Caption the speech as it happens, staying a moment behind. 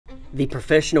The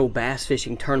professional bass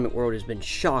fishing tournament world has been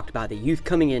shocked by the youth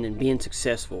coming in and being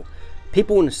successful.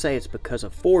 People want to say it's because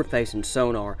of forward-facing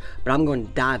sonar, but I'm going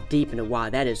to dive deep into why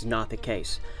that is not the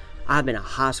case. I've been a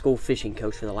high school fishing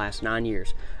coach for the last 9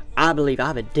 years. I believe I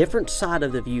have a different side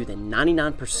of the view than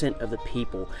 99% of the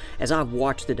people, as I've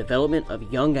watched the development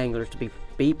of young anglers to be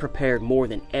prepared more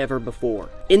than ever before.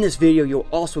 In this video, you'll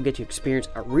also get to experience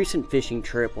a recent fishing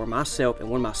trip where myself and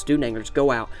one of my student anglers go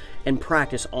out and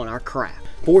practice on our craft.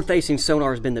 Forward-facing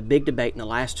sonar has been the big debate in the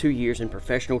last 2 years in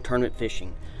professional tournament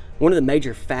fishing. One of the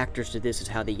major factors to this is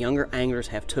how the younger anglers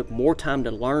have took more time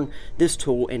to learn this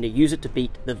tool and to use it to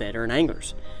beat the veteran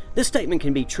anglers. This statement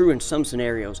can be true in some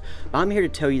scenarios, but I'm here to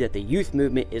tell you that the youth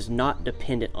movement is not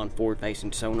dependent on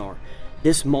forward-facing sonar.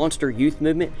 This monster youth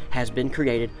movement has been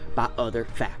created by other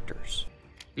factors.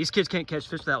 These kids can't catch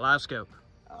fish with that live scope.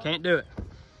 Can't do it.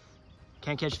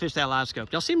 Can't catch fish with that live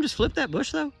scope. Y'all see them just flip that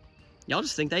bush though? Y'all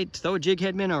just think they throw a jig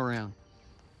head minnow around.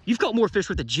 You've caught more fish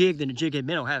with a jig than a jig head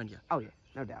minnow, haven't you? Oh yeah,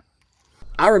 no doubt.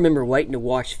 I remember waiting to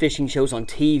watch fishing shows on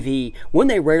TV when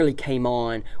they rarely came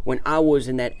on when I was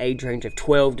in that age range of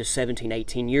 12 to 17,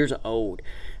 18 years old.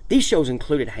 These shows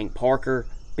included Hank Parker,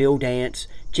 Bill Dance,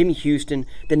 Jimmy Houston.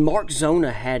 Then Mark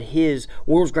Zona had his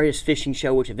World's Greatest Fishing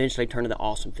Show, which eventually turned to the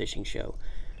Awesome Fishing Show.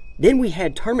 Then we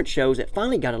had tournament shows that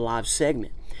finally got a live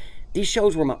segment. These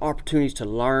shows were my opportunities to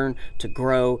learn, to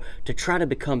grow, to try to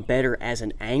become better as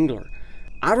an angler.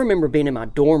 I remember being in my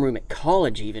dorm room at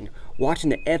college even, watching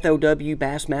the FLW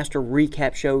Bassmaster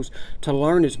recap shows to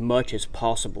learn as much as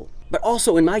possible. But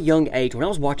also in my young age, when I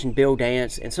was watching Bill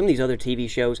Dance and some of these other TV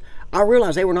shows, I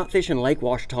realized they were not fishing Lake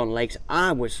Washington lakes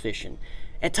I was fishing.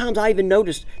 At times I even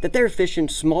noticed that they were fishing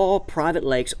small private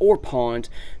lakes or ponds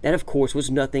that of course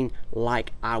was nothing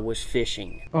like I was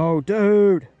fishing. Oh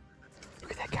dude!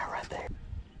 Look at that guy right there.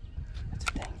 That's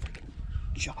a dang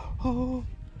freaking job. Oh.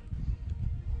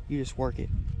 You just work it.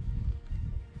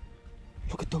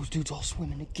 Look at those dudes all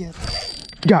swimming together.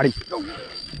 Got him. Oh.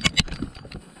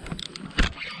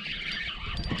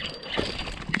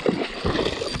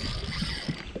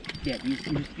 Yeah,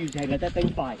 you hey, let that thing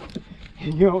fight.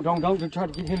 Yo, don't try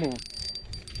to get him in.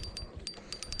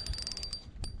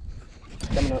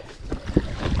 Coming up.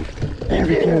 There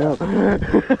we go.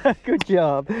 Good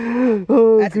job.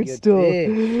 Oh, that's good stuff.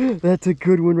 Fish. That's a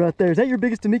good one right there. Is that your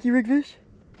biggest Mickey rig fish?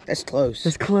 That's close.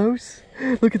 That's close.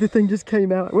 Look at the thing just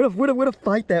came out. What a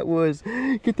fight that was.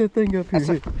 Get that thing up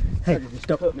here. Hey, just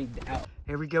put me out.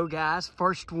 Here we go, guys.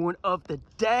 First one of the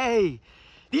day.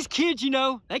 These kids, you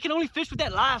know, they can only fish with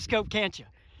that live scope, can't you?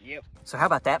 Yep. So how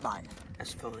about that bite?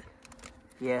 That's fun.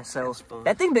 Yeah, so That's fun.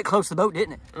 That thing bit close to the boat,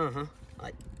 didn't it? Uh-huh.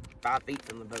 Like 5 feet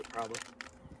from the boat, probably.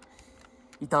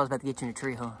 You thought I was about to get you in a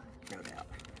tree, huh? No doubt.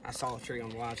 I saw a tree on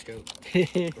the live scope.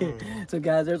 So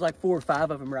guys, there's like 4 or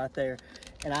 5 of them right there.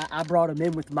 And I brought him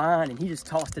in with mine, and he just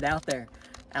tossed it out there.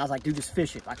 And I was like, dude, just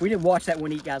fish it. Like, we didn't watch that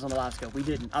one eat, guys, on the live scope. We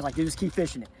didn't. I was like, dude, just keep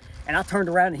fishing it. And I turned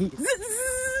around, and he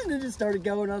and it just started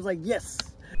going. I was like, yes.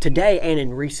 Today and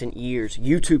in recent years,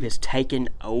 YouTube has taken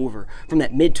over. From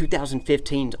that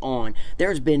mid-2015s on,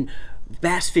 there's been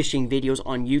bass fishing videos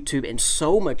on YouTube and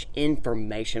so much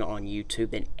information on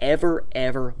YouTube than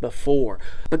ever before.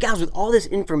 But guys, with all this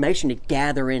information to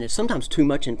gather in, it's sometimes too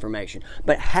much information.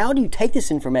 But how do you take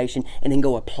this information and then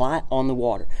go apply it on the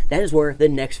water? That is where the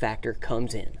next factor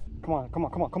comes in. Come on.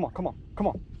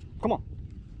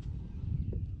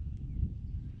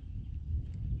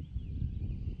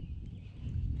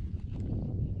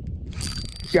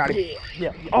 Got it.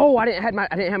 Yeah. Oh, I didn't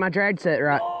have my drag set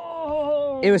right.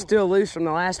 Oh. It was still loose from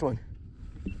the last one.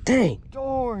 Dang.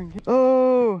 Darn.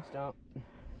 Oh. Stop.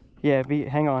 Yeah,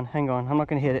 hang on. I'm not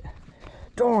gonna hit it.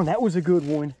 Darn, that was a good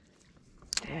one.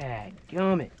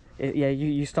 Dadgummit. Yeah,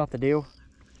 you stopped the deal?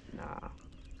 Nah.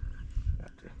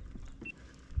 Got to.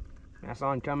 I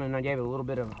saw him coming and I gave it a little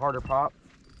bit of a harder pop.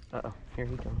 Uh-oh, here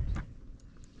he comes.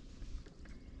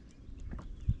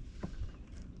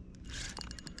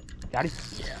 Got him?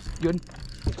 Yeah. Good?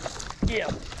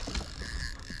 Yeah.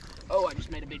 Oh, I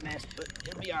just made a big mess, but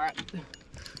it'll be all right.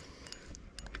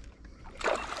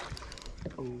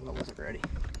 Oh, I wasn't ready.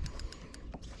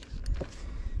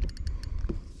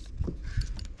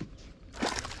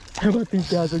 How about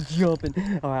these guys are jumping?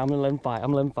 All right, I'm gonna let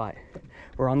them fight.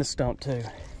 We're on the stump too.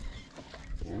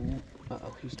 Ooh.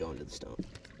 Uh-oh, he's going to the stump.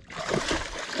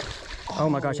 Oh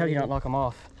my gosh, how do you not lock them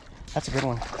off? That's a good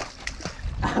one.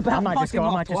 I might just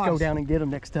go down and get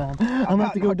them next time. I'm gonna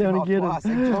have to go down and get them.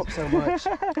 They jump so much.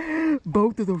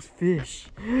 Both of those fish.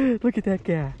 Look at that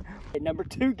guy. Number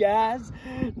 2, guys.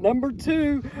 Number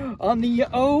 2 on the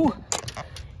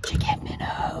jig head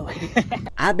minnow.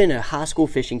 I've been a high school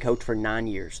fishing coach for 9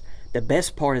 years. The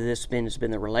best part of this spin has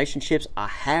been the relationships I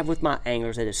have with my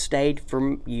anglers that have stayed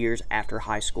for years after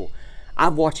high school.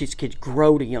 I've watched these kids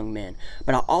grow to young men,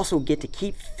 but I also get to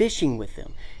keep fishing with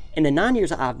them. In the 9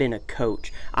 years I've been a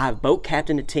coach, I have boat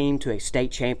captained a team to a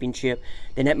state championship.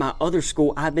 Then at my other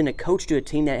school, I've been a coach to a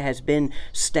team that has been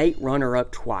state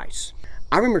runner-up twice.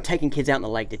 I remember taking kids out in the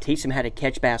lake to teach them how to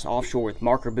catch bass offshore with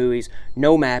marker buoys,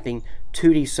 no mapping,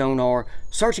 2D sonar,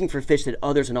 searching for fish that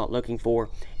others are not looking for.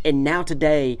 And now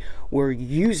today, we're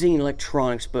using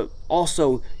electronics, but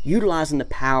also utilizing the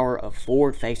power of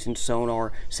forward-facing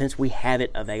sonar since we have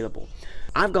it available.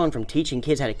 I've gone from teaching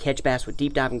kids how to catch bass with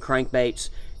deep diving crankbaits,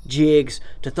 jigs,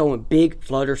 to throwing big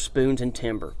flutter spoons and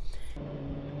timber.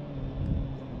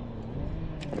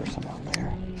 There's some out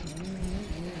there.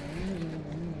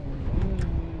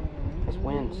 This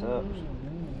wind sucks.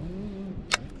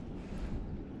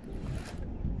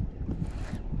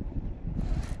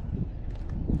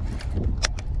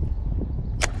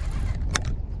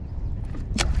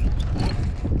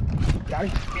 Got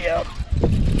him? Yep.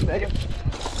 Got him.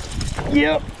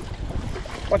 Yep.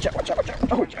 Watch out, watch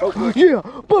out, watch out. Oh, yeah.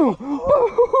 Boom.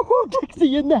 Oh,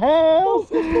 Dixie in the house.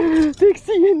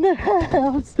 Dixie in the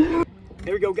house.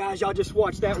 There we go, guys. Y'all just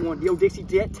watched that one. The old Dixie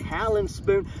Jet Talon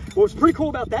spoon. What's pretty cool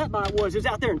about that bite was it was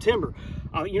out there in timber.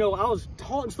 You know, I was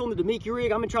taught and throwing the Demiki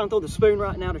rig. I'm gonna try and throw the spoon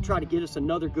right now to try to get us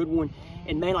another good one.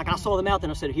 And man, like I saw them out there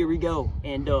and I said, here we go.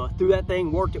 And threw that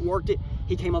thing, worked it.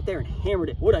 He came up there and hammered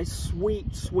it. What a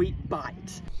sweet, sweet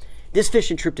bite. This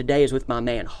fishing trip today is with my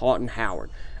man, Houghton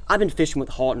Howard. I've been fishing with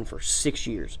Houghton for 6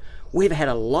 years. We've had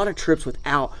a lot of trips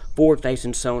without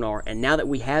forward-facing sonar, and now that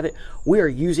we have it, we are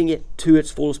using it to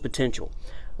its fullest potential.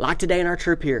 Like today in our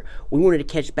trip here, we wanted to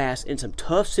catch bass in some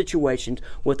tough situations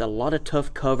with a lot of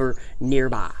tough cover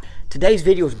nearby. Today's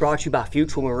video is brought to you by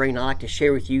Futural Marine. I'd like to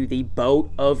share with you the boat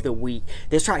of the week.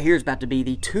 This right here is about to be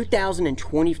the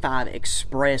 2025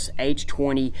 Express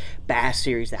H20 Bass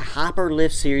Series. The Hyper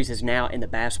Lift Series is now in the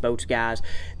Bass Boats, guys.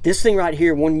 This thing right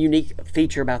here, one unique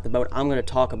feature about the boat I'm going to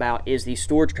talk about is the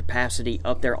storage capacity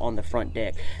up there on the front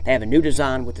deck. They have a new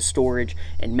design with the storage,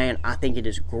 and man, I think it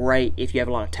is great if you have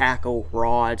a lot of tackle,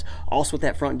 rods. Also with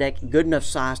that front deck, good enough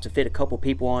size to fit a couple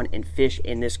people on and fish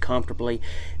in this comfortably.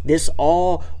 This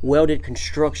all welded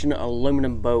construction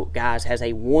aluminum boat, guys, has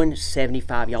a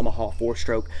 175 Yamaha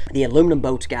 4-stroke. The aluminum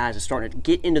boats, guys, is starting to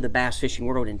get into the bass fishing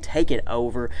world and take it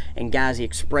over. And guys, the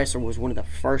Expressor was one of the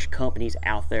first companies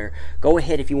out there. Go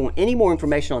ahead, if you want any more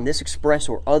information on this Express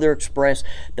or other Express,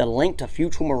 the link to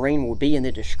Futural Marine will be in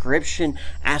the description.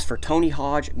 Ask for Tony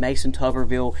Hodge, Mason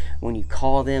Tuberville when you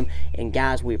call them. And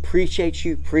guys, we appreciate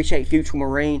you, appreciate Futural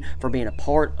Marine for being a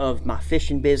part of my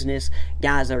fishing business.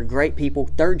 Guys, they're great people,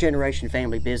 third generation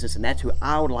family business, and that's who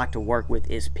I would like to work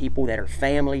with, is people that are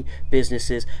family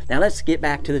businesses. Now let's get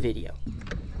back to the video.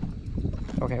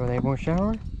 Okay, were they more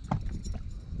shower?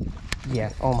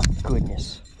 Yeah, oh my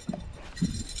goodness.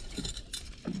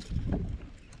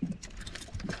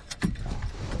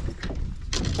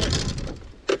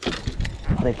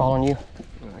 Are they following you?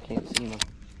 I can't see them.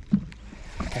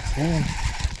 That's them.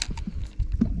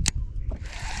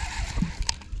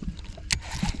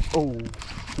 Oh,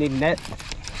 need a net.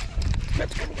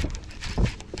 That's good.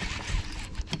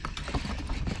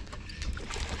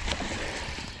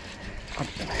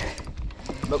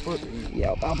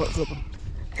 Yeah, I'll put flip them.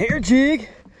 Hair jig.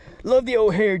 Love the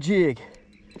old hair jig.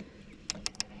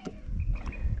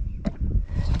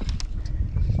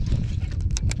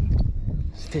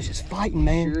 This fish is fighting,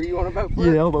 man. Sure you want a boat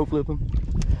flip? Yeah, I'll boat flip him.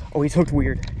 Oh, he's hooked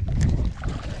weird.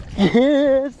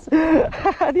 Yes!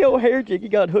 The old hair jig, he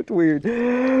got hooked weird.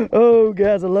 Oh,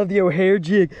 guys, I love the old hair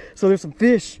jig. So there's some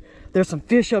fish. There's some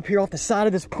fish up here off the side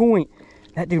of this point.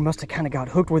 That dude must have kind of got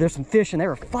hooked where there's some fish, and they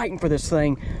were fighting for this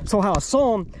thing. So how I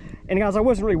saw him, and guys, I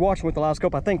wasn't really watching with the live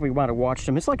scope. I think we might have watched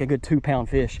him. It's like a good 2-pound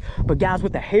fish. But guys,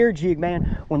 with the hair jig,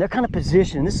 man, when they're kind of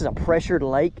positioned, and this is a pressured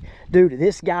lake, dude,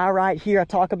 this guy right here, I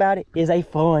talk about it, is a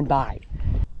fun bite.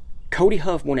 Cody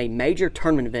Huff won a major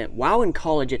tournament event while in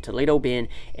college at Toledo Bend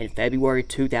in February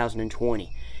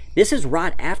 2020. This is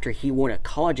right after he won a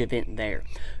college event there.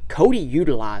 Cody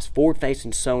utilized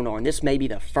forward-facing sonar, and this may be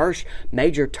the first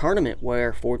major tournament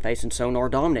where forward-facing sonar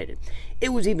dominated.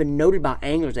 It was even noted by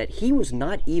anglers that he was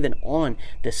not even on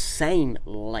the same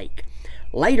lake.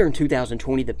 Later in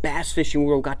 2020, the bass fishing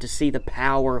world got to see the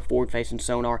power of forward-facing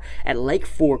sonar at Lake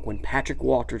Fork when Patrick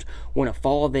Walters won a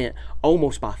fall event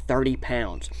almost by 30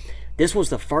 pounds. This was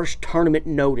the first tournament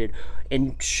noted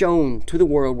and shown to the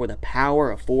world where the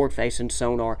power of forward-facing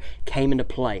sonar came into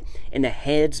play, and the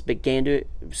heads began to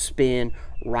spin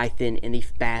right then in the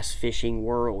bass fishing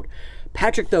world.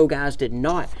 Patrick, though, guys, did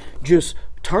not just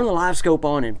turn the live scope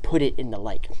on and put it in the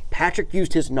lake. Patrick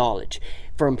used his knowledge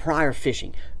from prior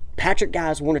fishing. Patrick,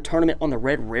 guys, won a tournament on the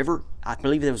Red River. I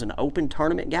believe there was an open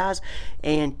tournament, guys,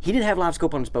 and he didn't have live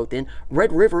scope on his boat then.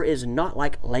 Red River is not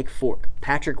like Lake Fork.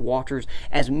 Patrick Walters,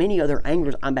 as many other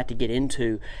anglers I'm about to get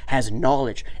into, has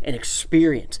knowledge and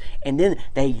experience, and then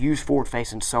they use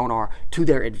forward-facing sonar to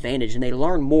their advantage, and they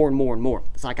learn more and more and more.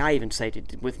 It's like I even say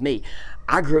with me,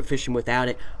 I grew up fishing without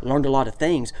it, learned a lot of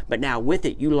things, but now with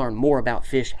it, you learn more about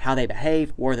fish, how they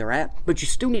behave, where they're at, but you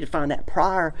still need to find that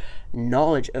prior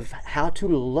knowledge of how to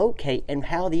locate and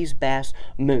how these bass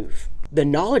move. The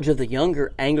knowledge of the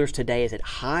younger anglers today is at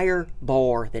higher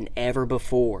bar than ever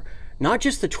before. Not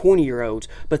just the 20-year-olds,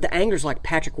 but the anglers like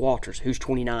Patrick Walters, who's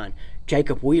 29,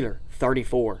 Jacob Wheeler,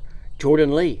 34,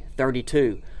 Jordan Lee,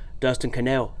 32, Dustin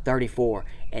Cannell, 34,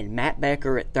 and Matt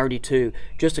Becker at 32,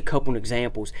 just a couple of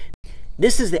examples.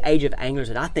 This is the age of anglers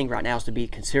that I think right now is to be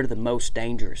considered the most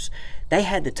dangerous. They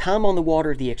had the time on the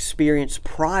water, the experience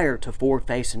prior to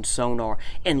forward-facing sonar,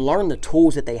 and learned the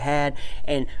tools that they had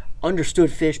and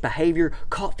understood fish behavior,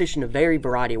 caught fish in a very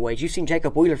variety of ways. You've seen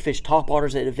Jacob Wheeler fish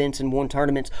topwaters at events and won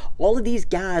tournaments. All of these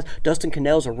guys, Dustin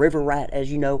Cannell's a river rat,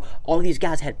 as you know, all of these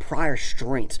guys had prior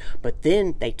strengths, but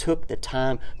then they took the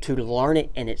time to learn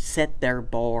it, and it set their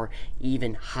bar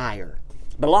even higher.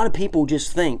 But a lot of people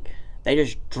just think they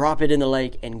just drop it in the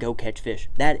lake and go catch fish.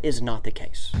 That is not the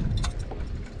case.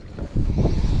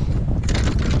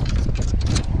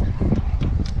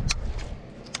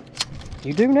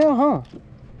 You do now, huh?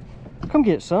 Come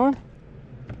get it, son.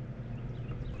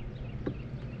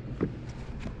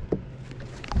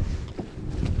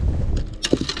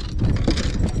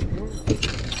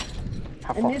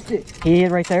 I missed it. He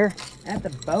hid right there? At the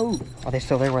boat. Are they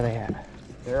still there where they at?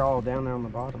 They're all down there on the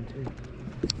bottom, too.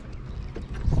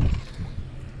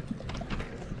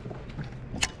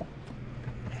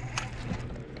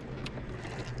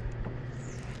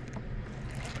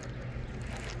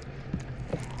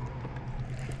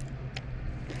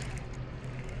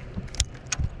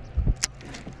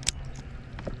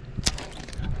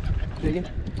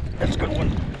 That's a good one.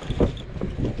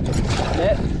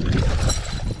 That?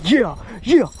 Yeah.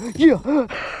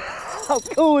 How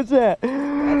cool is that?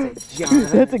 That's a giant.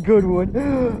 That's a good one.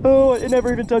 Oh, it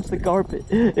never even touched the carpet.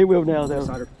 It will now, though.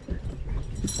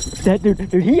 That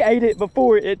dude, he ate it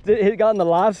before it got on the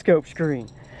live scope screen.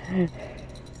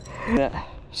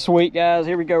 Sweet, guys.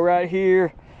 Here we go right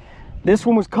here. This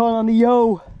one was caught on the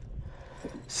Yo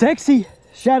Sexy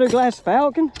Shattered Glass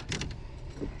Falcon.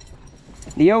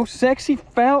 The old Sexy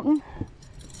Fountain.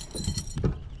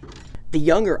 The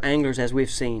younger anglers, as we've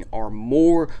seen, are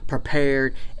more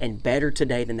prepared and better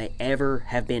today than they ever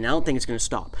have been. I don't think it's going to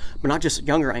stop. But not just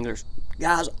younger anglers.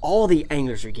 Guys, all the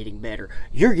anglers are getting better.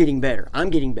 You're getting better. I'm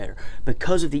getting better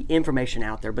because of the information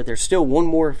out there. But there's still one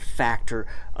more factor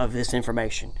of this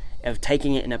information, of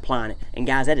taking it and applying it. And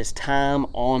guys, that is time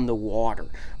on the water.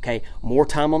 Okay, more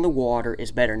time on the water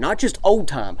is better. Not just old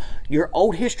time. Your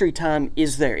old history time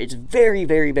is there. It's very,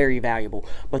 very, very valuable.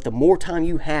 But the more time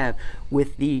you have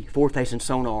with the forward-facing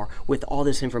sonar, with all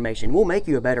this information, will make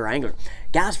you a better angler.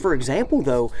 Guys, for example,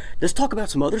 though, let's talk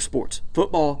about some other sports.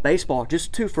 Football, baseball,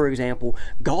 just two for example.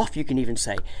 Golf, you can even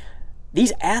say.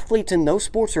 These athletes in those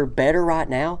sports are better right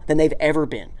now than they've ever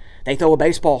been. They throw a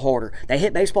baseball harder. They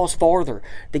hit baseballs farther.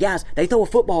 The guys, they throw a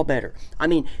football better. I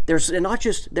mean, there's not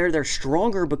just they're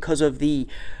stronger because of the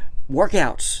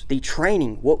workouts, the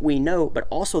training, what we know, but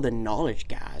also the knowledge,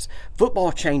 guys.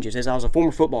 Football changes. As I was a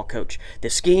former football coach, the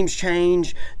schemes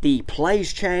change, the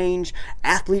plays change,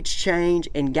 athletes change,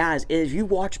 and guys, as you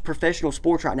watch professional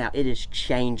sports right now, it is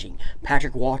changing.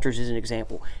 Patrick Walters is an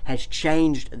example, has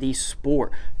changed the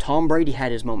sport. Tom Brady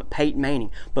had his moment, Peyton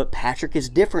Manning, but Patrick is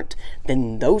different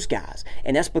than those guys,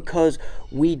 and that's because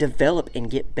we develop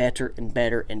and get better and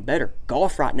better and better.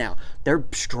 Golf right now, they're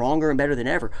stronger and better than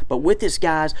ever, but with this,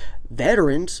 guys,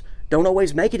 veterans don't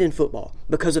always make it in football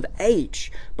because of age,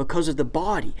 because of the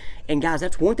body. And guys,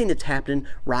 that's one thing that's happening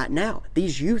right now.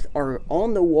 These youth are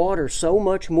on the water so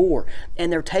much more,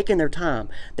 and they're taking their time.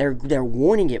 They're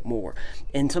wanting it more.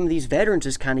 And some of these veterans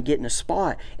is kind of getting a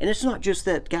spot. And it's not just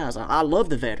that, guys. I love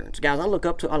the veterans, guys. I look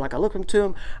up to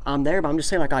them. I'm there, but I'm just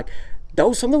saying, like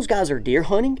some of those guys are deer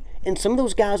hunting, and some of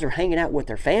those guys are hanging out with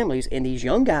their families, and these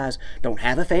young guys don't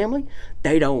have a family.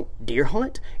 They don't deer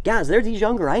hunt. Guys, these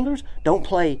younger anglers don't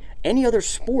play any other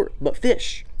sport but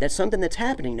fish. That's something that's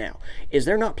happening now, is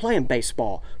they're not playing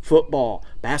baseball, football,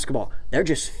 basketball. They're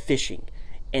just fishing.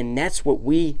 And that's what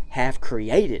we have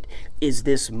created, is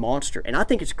this monster. And I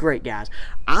think it's great, guys.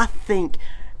 I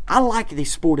like the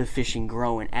sport of fishing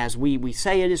growing. As we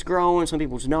say it is growing, some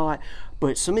people's not.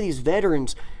 But some of these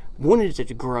veterans, wanted it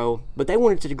to grow, but they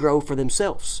wanted it to grow for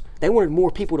themselves. They wanted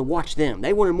more people to watch them.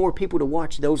 They wanted more people to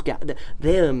watch those guys,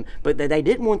 them, but they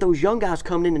didn't want those young guys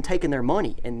coming in and taking their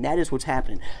money. And that is what's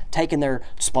happening. Taking their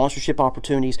sponsorship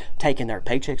opportunities, taking their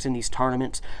paychecks in these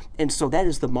tournaments. And so that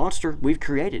is the monster we've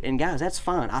created. And guys, that's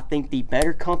fine. I think the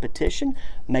better competition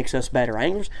makes us better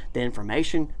anglers. The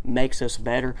information makes us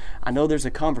better. I know there's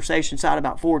a conversation side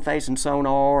about forward-facing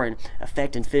sonar and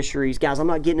affecting fisheries. Guys, I'm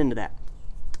not getting into that.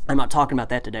 I'm not talking about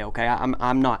that today, okay?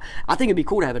 I'm not. I think it'd be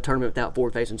cool to have a tournament without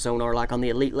forward-facing sonar, like on the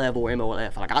elite level or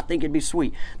MOLF. Like, I think it'd be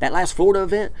sweet. That last Florida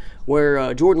event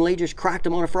where Jordan Lee just cracked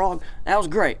him on a frog, that was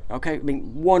great, okay? I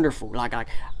mean, wonderful. Like,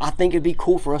 I think it'd be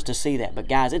cool for us to see that. But,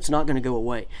 guys, it's not going to go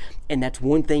away. And that's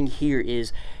one thing here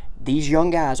is these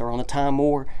young guys are on the time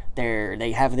more.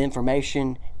 They have the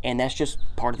information, and that's just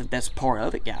part of it. That's part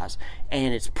of it, guys.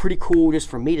 And it's pretty cool just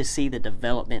for me to see the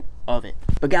development of it.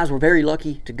 But guys, we're very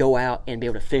lucky to go out and be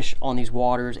able to fish on these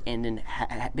waters and then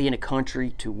be in a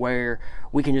country to where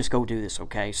we can just go do this,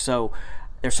 okay? So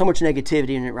there's so much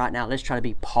negativity in it right now. Let's try to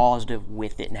be positive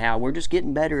with it and how we're just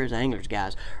getting better as anglers,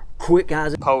 guys. Quick,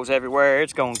 guys. Poles everywhere.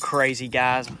 It's going crazy,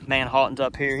 guys. Man, Haughton's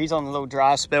up here. He's on a little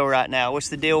dry spell right now. What's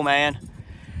the deal, man?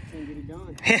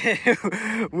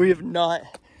 We have not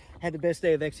had the best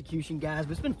day of execution, guys,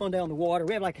 but it's been a fun day on the water.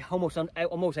 We have like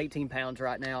almost 18 pounds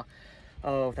right now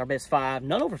with our best 5.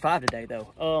 None over 5 today,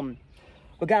 though.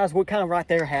 But guys, what kind of right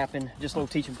there happened, just a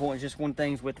little teaching points, just one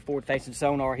thing with the forward-facing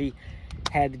sonar. He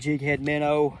had the jig head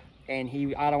minnow, and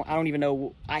I don't even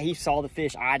know, he saw the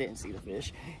fish. I didn't see the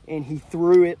fish, and he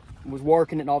threw it, was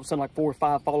working it, and all of a sudden like 4 or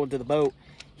 5 followed to the boat.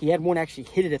 He had one actually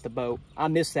hit it at the boat. I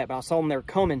missed that, but I saw them there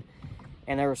coming,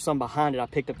 and there was some behind it. I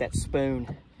picked up that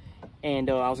spoon, and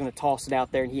I was going to toss it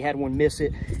out there, and he had one miss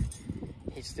it.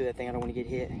 He just threw that thing. I don't want to get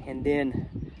hit. And then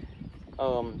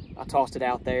I tossed it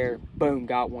out there. Boom,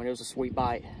 got one. It was a sweet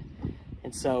bite.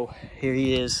 And so here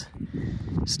he is,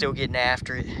 still getting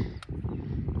after it.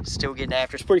 Still getting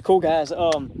after it. It's pretty cool, guys.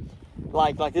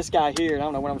 Like this guy here, I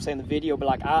don't know what I'm saying in the video, but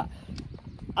like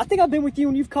I think I've been with you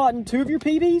and you've caught in 2 of your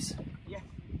PBs.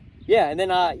 Yeah, and then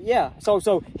yeah.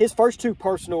 So his first 2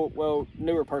 personal, well,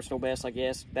 newer personal bests, I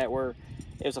guess, that were,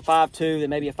 it was a 5.2, then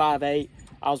maybe a 5.8.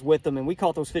 I was with them, and we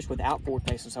caught those fish without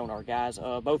forward-facing sonar, guys.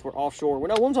 Both were offshore.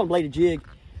 Well, no, one was on a bladed jig,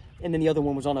 and then the other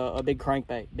one was on a big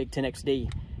crankbait, big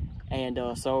 10XD.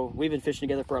 And so we've been fishing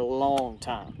together for a long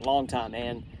time,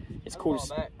 and it's cool to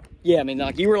see. Yeah, I mean,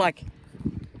 like you were like,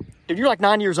 dude, you're like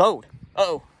 9 years old.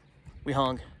 Uh-oh, we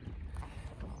hung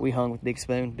with Big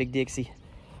Spoon, Big Dixie.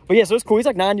 But yeah, so it's cool. He's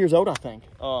like 9 years old, I think.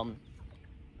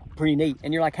 Pretty neat.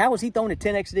 And you're like, how was he throwing a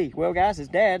 10XD? Well, guys, his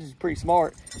dad is pretty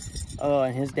smart.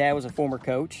 And his dad was a former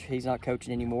coach. He's not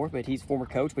coaching anymore, but he's a former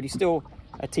coach. But he's still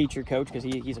a teacher coach because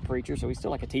he's a preacher. So he's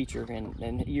still like a teacher. And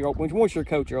once you're a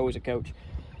coach, you're always a coach.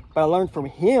 But I learned from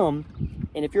him,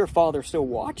 and if you're a father still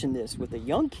watching this with a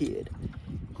young kid,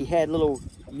 he had a little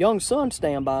young son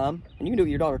stand by him, and you can do it with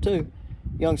your daughter too.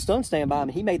 Young son stand by him,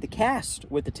 and he made the cast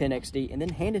with the 10XD and then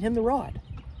handed him the rod.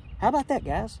 How about that,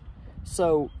 guys?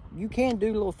 So you can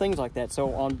do little things like that.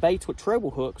 So on baits with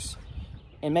treble hooks,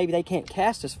 and maybe they can't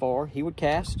cast as far, he would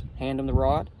cast, hand him the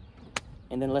rod,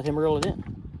 and then let him reel it in.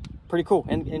 Pretty cool.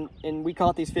 And we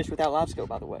caught these fish without live scope,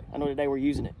 by the way. I know today we're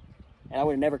using it. And I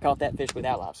would have never caught that fish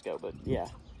without live scope, but yeah,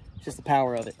 it's just the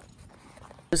power of it.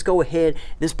 Let's go ahead,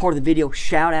 this part of the video,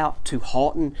 shout out to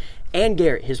Haughton and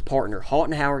Garrett, his partner.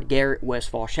 Haughton Howard, Garrett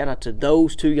Westfall. Shout out to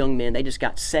those 2 young men. They just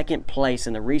got 2nd place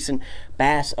in the recent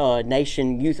Bass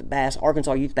Nation Youth Bass,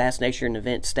 Arkansas Youth Bass Nation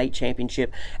event state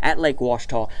championship at Lake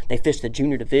Ouachita. They fished the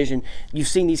junior division. You've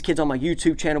seen these kids on my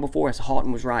YouTube channel before, as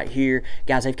Haughton was right here.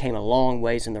 Guys, they've came a long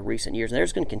ways in the recent years. And they're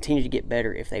just going to continue to get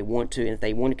better if they want to, and if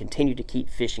they want to continue to keep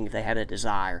fishing, if they have a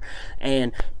desire.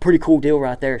 And pretty cool deal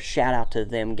right there. Shout out to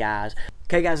them, guys.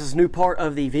 Okay, guys, this is a new part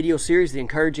of the video series, the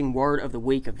encouraging word of the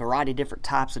week, a variety of different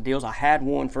types of deals. I have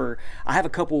a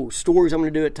couple stories I'm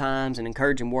going to do at times and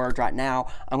encouraging words. Right now,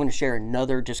 I'm going to share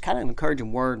another just kind of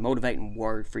encouraging word, motivating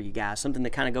word for you guys, something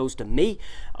that kind of goes to me,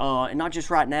 and not just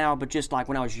right now, but just like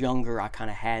when I was younger, I kind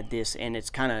of had this, and it's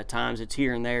kind of at times it's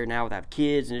here and there now with I have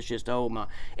kids, and it's just, oh my.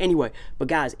 Anyway, but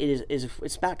guys,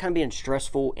 it's about kind of being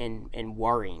stressful and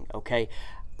worrying, okay?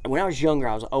 When I was younger,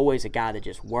 I was always a guy that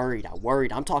just worried. I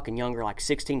worried. I'm talking younger, like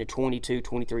 16 to 22,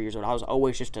 23 years old. I was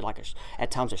always just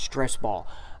at times a stress ball.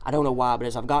 I don't know why, but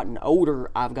as I've gotten older,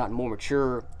 I've gotten more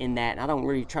mature in that, and I don't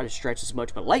really try to stretch as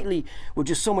much. But lately, with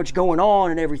just so much going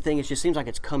on and everything, it just seems like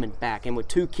it's coming back. And with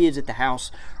 2 kids at the house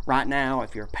right now,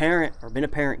 if you're a parent or been a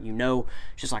parent, you know,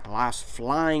 it's just like life's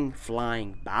flying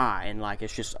by, and like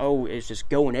it's just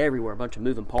going everywhere, a bunch of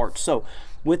moving parts. So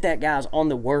with that, guys, on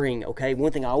the worrying, okay,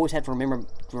 one thing I always have to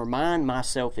remind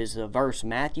myself is the verse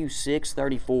Matthew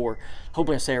 6:34.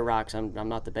 Hopefully I say it right, because I'm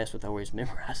not the best with always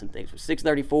memorizing things. But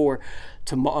 6:34,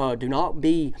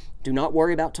 do not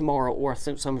worry about tomorrow, or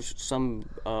some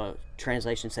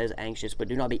translation says anxious, but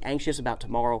do not be anxious about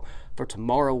tomorrow, for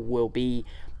tomorrow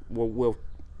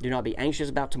do not be anxious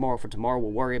about tomorrow, for tomorrow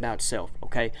will worry about itself.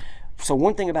 Okay, so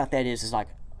one thing about that is like,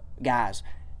 guys,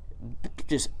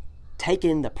 just take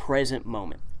in the present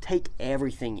moment. Take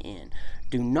everything in.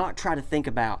 Do not try to think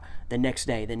about the next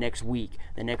day, the next week,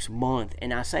 the next month.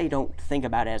 And I say don't think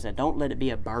about it as that. Don't let it be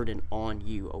a burden on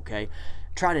you, okay?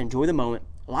 Try to enjoy the moment.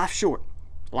 Life's short.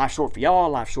 Life's short for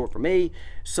y'all. Life's short for me.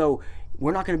 So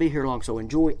we're not going to be here long, so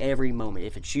enjoy every moment.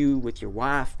 If it's you with your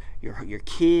wife, your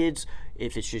kids,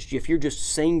 if you're just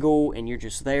single and you're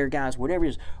just there, guys, whatever it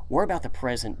is, worry about the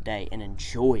present day and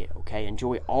enjoy it, okay?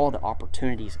 Enjoy all the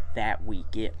opportunities that we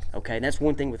get, okay? And that's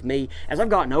one thing with me. As I've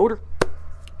gotten older,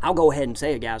 I'll go ahead and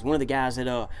say it, guys. One of the guys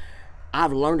that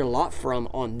I've learned a lot from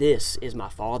on this is my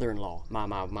father-in-law,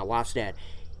 my wife's dad.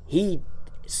 He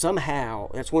somehow,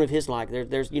 that's one of his, like,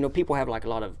 there's, you know, people have like a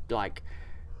lot of, like,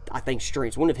 I think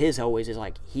strengths. One of his always is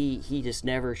like he just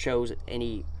never shows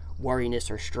any worriness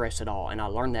or stress at all, and I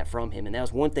learned that from him. And that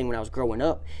was one thing when I was growing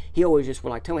up. He always just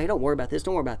would like tell me, hey, don't worry about this,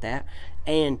 don't worry about that.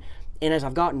 And as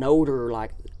I've gotten older,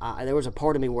 like there was a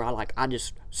part of me where I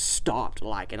just stopped,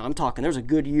 like, and I'm talking, there's a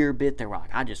good year bit there where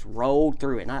like, I just rolled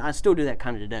through it, and I still do that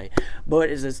kind of today. But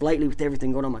as it's lately with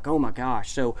everything going on, I'm like, oh my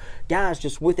gosh. So guys,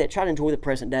 just with that, try to enjoy the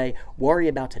present day. Worry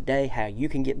about today, how you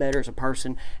can get better as a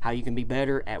person, how you can be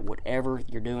better at whatever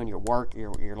you're doing, your work,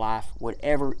 your life,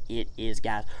 whatever it is,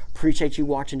 guys. Appreciate you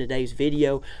watching today's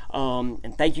video,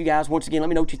 and thank you guys once again. Let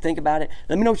me know what you think about it.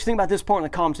 Let me know what you think about this part in the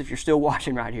comments if you're still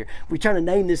watching right here. We're trying to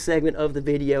name this segment of the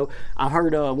video. I've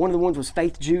heard one of the ones was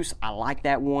Faith Juice. I like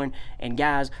that one. And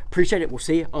guys, appreciate it. We'll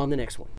see you on the next one.